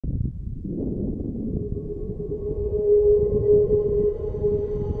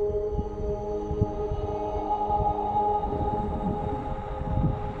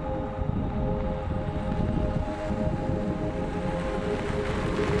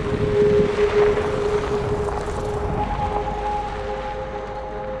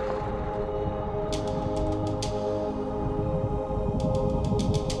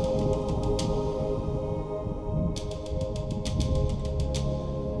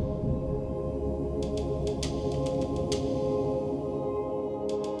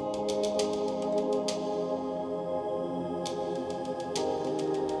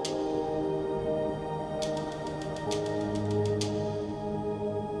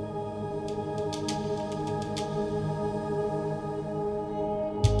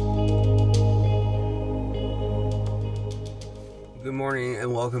Good morning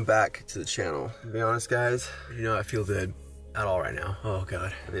and welcome back to the channel. To be honest guys, I do not feel good at all right now. Oh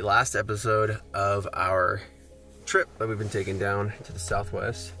god. The last episode of our trip that we've been taking down to the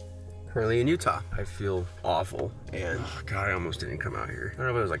southwest, currently in Utah. I feel awful and oh god, I almost didn't come out here. I don't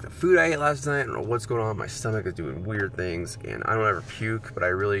know if it was like the food I ate last night. I don't know what's going on. My stomach is doing weird things and I don't ever puke, but I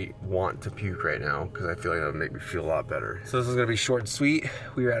really want to puke right now because I feel like that'll make me feel a lot better. So this is gonna be short and sweet.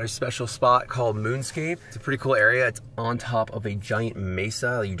 We are at a special spot called Moonscape. It's a pretty cool area. It's on top of a giant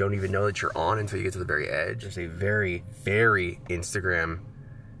mesa. You don't even know that you're on until you get to the very edge. There's a very, very Instagram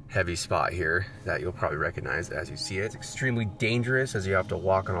heavy spot here that you'll probably recognize as you see it. It's extremely dangerous as you have to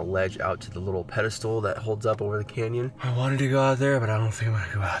walk on a ledge out to the little pedestal that holds up over the canyon. I wanted to go out there, but I don't think I'm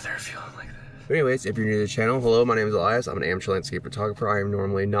gonna go out there feeling like this. But anyways, if you're new to the channel, hello, my name is Elias. I'm an amateur landscape photographer. I am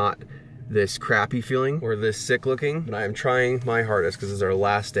normally not this crappy feeling or this sick looking, but I am trying my hardest because this is our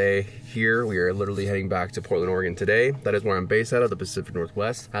last day here. We are literally heading back to Portland, Oregon today. That is where I'm based out of, the Pacific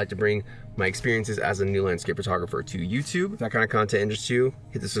Northwest. I like to bring my experiences as a new landscape photographer to YouTube. If that kind of content interests you,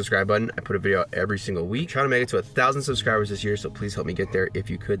 hit the subscribe button. I put a video out every single week. I'm trying to make it to 1,000 subscribers this year, so please help me get there if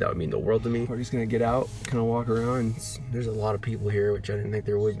you could. That would mean the world to me. We're just gonna get out, kind of walk around. There's a lot of people here, which I didn't think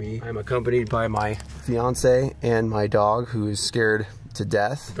there would be. I'm accompanied by my fiance and my dog, who is scared to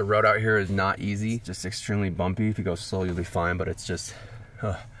death. The road out here is not easy, just extremely bumpy. If you go slow, you'll be fine, but it's just,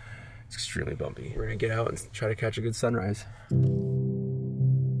 it's extremely bumpy. We're gonna get out and try to catch a good sunrise.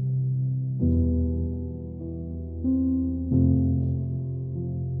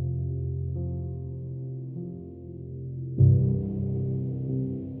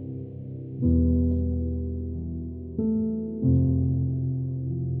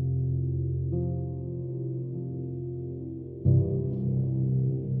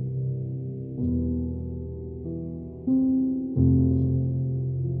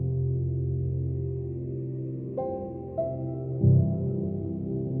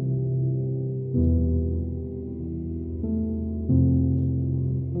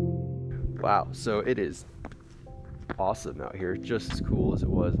 Wow, so it is awesome out here, just as cool as it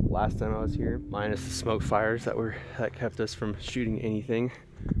was last time I was here, minus the smoke fires that kept us from shooting anything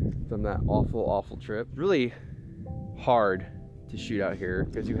from that awful trip. Really hard to shoot out here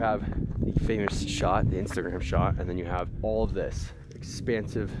because you have the famous shot, the Instagram shot, and then you have all of this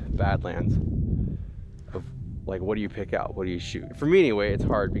expansive badlands of like, what do you pick out? What do you shoot? For me anyway, it's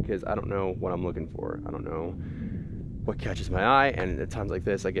hard because I don't know what I'm looking for. I don't know what catches my eye, and at times like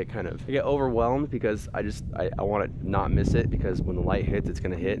this I get overwhelmed because I want to not miss it, because when the light hits, it's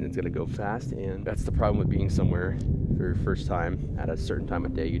going to hit and it's going to go fast. And that's the problem with being somewhere for your first time at a certain time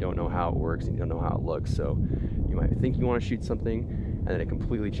of day. You don't know how it works and you don't know how it looks, so you might think you want to shoot something and then it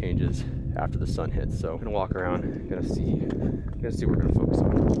completely changes after the sun hits. So I'm gonna walk around, gonna see what we're gonna focus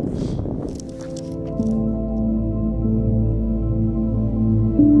on.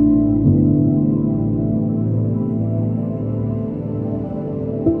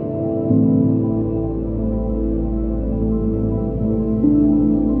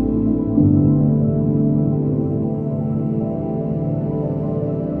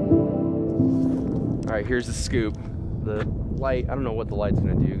 Here's the scoop. The light, I don't know what the light's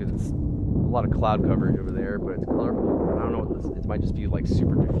gonna do because it's a lot of cloud coverage over there, but it's colorful. I don't know what this, it might just be like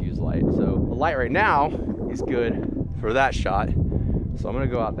super diffuse light. So the light right now is good for that shot. So I'm gonna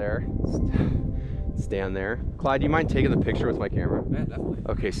go out there, stand there. Clyde, do you mind taking the picture with my camera? Yeah, definitely.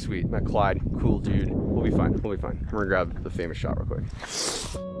 Okay, sweet. Matt, Clyde, cool dude. We'll be fine, we'll be fine. I'm gonna grab the famous shot real quick.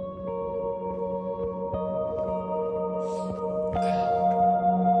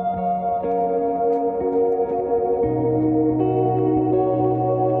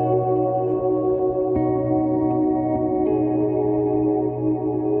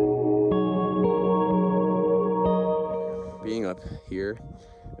 Being up here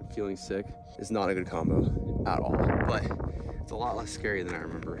and feeling sick is not a good combo at all, but it's a lot less scary than I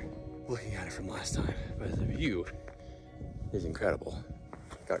remember looking at it from last time. But the view is incredible.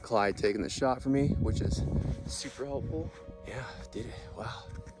 Got Clyde taking the shot for me, which is super helpful. Yeah, did it. Wow.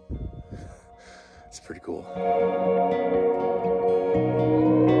 It's pretty cool.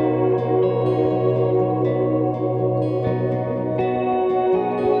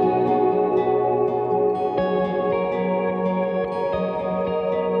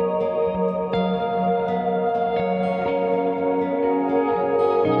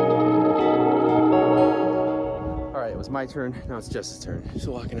 my turn. Now it's Jess's turn. Just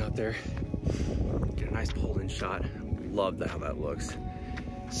walking out there, get a nice pulled in shot. Love how that looks.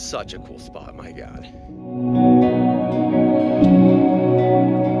 Such a cool spot, my God.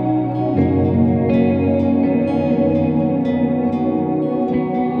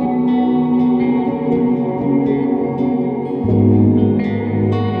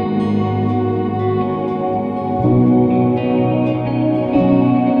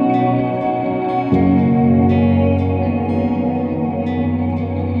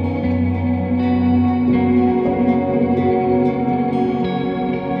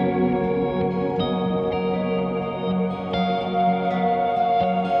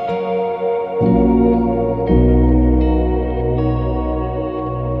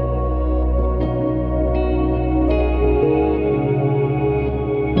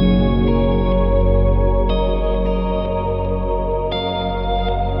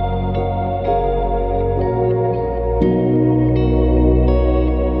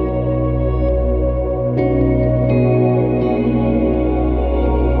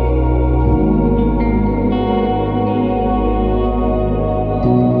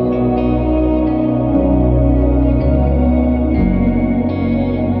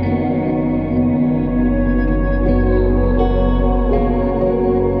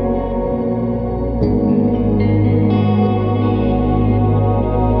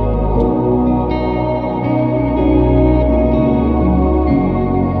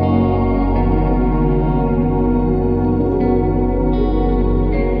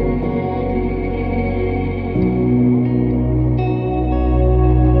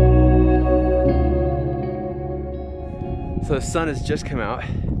 So the sun has just come out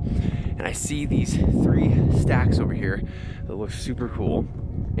and I see these 3 stacks over here that look super cool.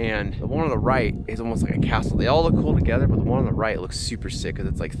 And the one on the right is almost like a castle. They all look cool together, but the one on the right looks super sick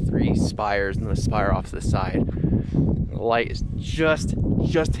because it's like 3 spires and then a spire off to the side. The light is just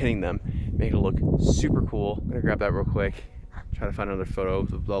hitting them, making it look super cool. I'm gonna grab that real quick, try to find another photo.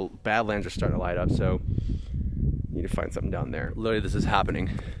 The Badlands are starting to light up, so need to find something down there. Literally, this is happening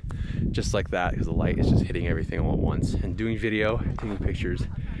just like that because the light is just hitting everything all at once. And doing video, taking pictures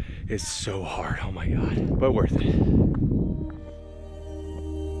is so hard. Oh my God, but worth it.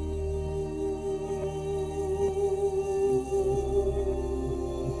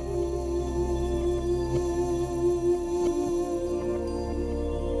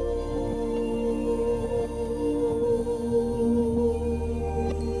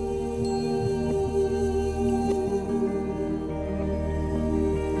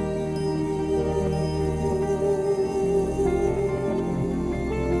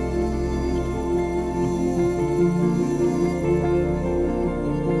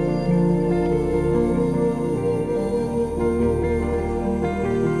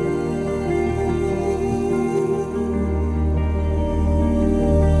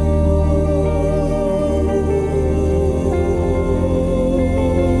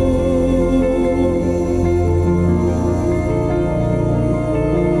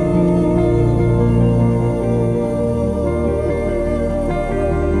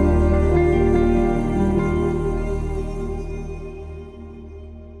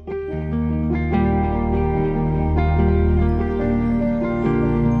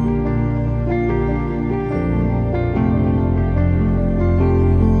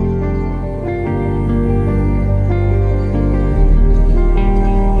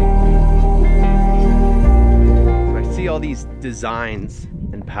 These designs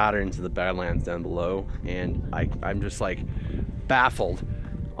and patterns of the Badlands down below, and I'm just like baffled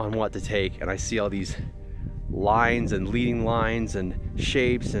on what to take. And I see all these lines and leading lines and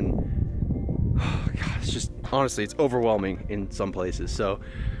shapes, and oh God, it's just, honestly, it's overwhelming in some places. So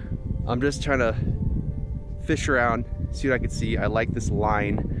I'm just trying to fish around, see what I can see. I like this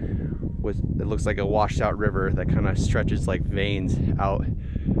line with, it looks like a washed out river that kind of stretches like veins out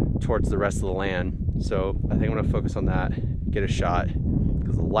towards the rest of the land. So I think I'm gonna focus on that, get a shot,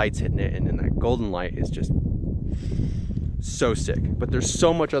 because the light's hitting it, and then that golden light is just so sick. But there's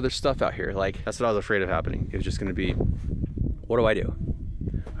so much other stuff out here. Like, that's what I was afraid of happening. It was just gonna be, what do?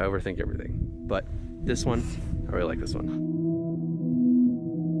 I overthink everything. But this one, I really like this one.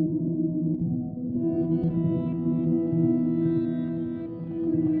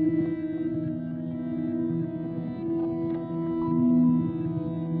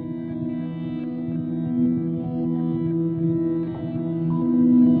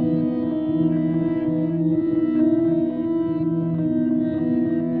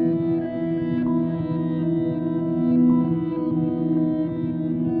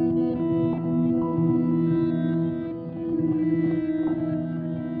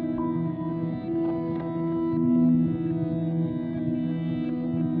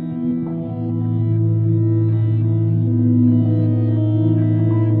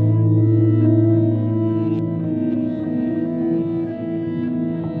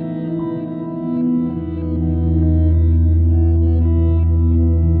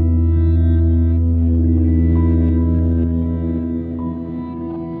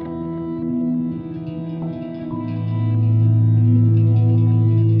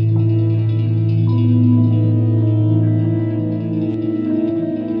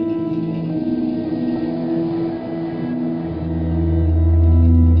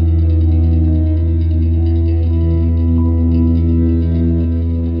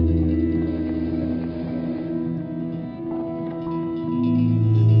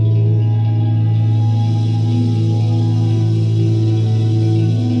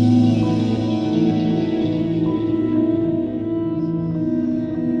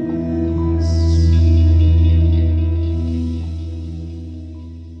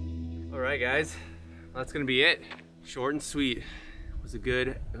 guys, that's gonna be it. Short and sweet. It was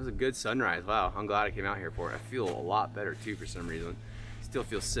a good sunrise. Wow, I'm glad I came out here for it. I feel a lot better too for some reason. Still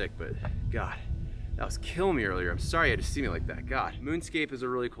feel sick, but God, that was killing me earlier. I'm sorry you had to see me like that. God. Moonscape is a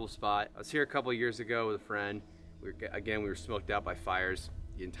really cool spot. I was here a couple of years ago with a friend. We were smoked out by fires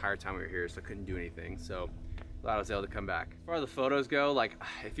the entire time we were here, so I couldn't do anything. So glad I was able to come back. As far as the photos go, like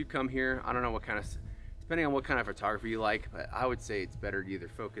if you come here, I don't know what kind of, depending on what kind of photography you like, but I would say it's better to either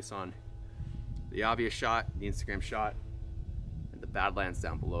focus on the obvious shot, the Instagram shot, and the Badlands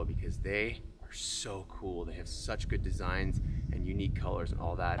down below, because they are so cool. They have such good designs and unique colors and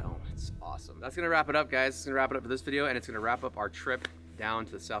all that. Oh, it's awesome. That's gonna wrap it up, guys. It's gonna wrap it up for this video, and it's gonna wrap up our trip down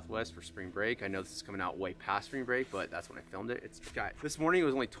to the Southwest for spring break. I know this is coming out way past spring break, but that's when I filmed it. This morning it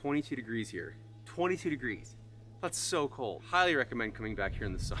was only 22 degrees here. 22 degrees. That's so cold. Highly recommend coming back here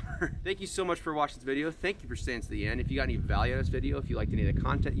in the summer. Thank you so much for watching this video. Thank you for staying to the end. If you got any value out of this video, if you liked any of the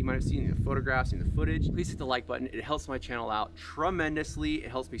content you might have seen, the photographs and the footage, please hit the like button. It helps my channel out tremendously. It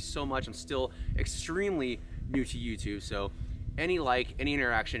helps me so much. I'm still extremely new to YouTube, so any like, any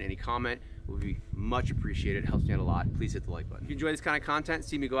interaction, any comment would be much appreciated. It helps me out a lot. Please hit the like button. If you enjoy this kind of content,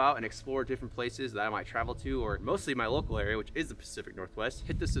 see me go out and explore different places that I might travel to, or mostly my local area, which is the Pacific Northwest,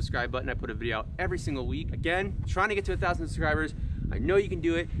 hit the subscribe button. I put a video out every single week. Again, trying to get to 1,000 subscribers. I know you can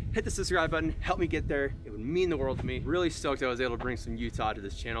do it. Hit the subscribe button, help me get there. It would mean the world to me. Really stoked I was able to bring some Utah to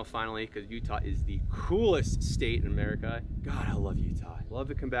this channel finally, because Utah is the coolest state in America. God, I love Utah. Love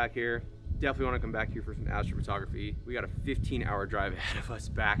to come back here. Definitely want to come back here for some astrophotography. We got a 15-hour drive ahead of us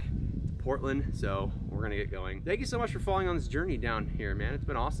back to Portland, so we're gonna get going. Thank you so much for following on this journey down here, man. It's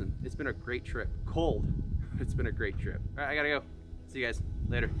been awesome. It's been a great trip. Cold, but it's been a great trip. All right, I gotta go. See you guys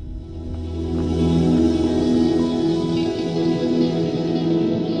later.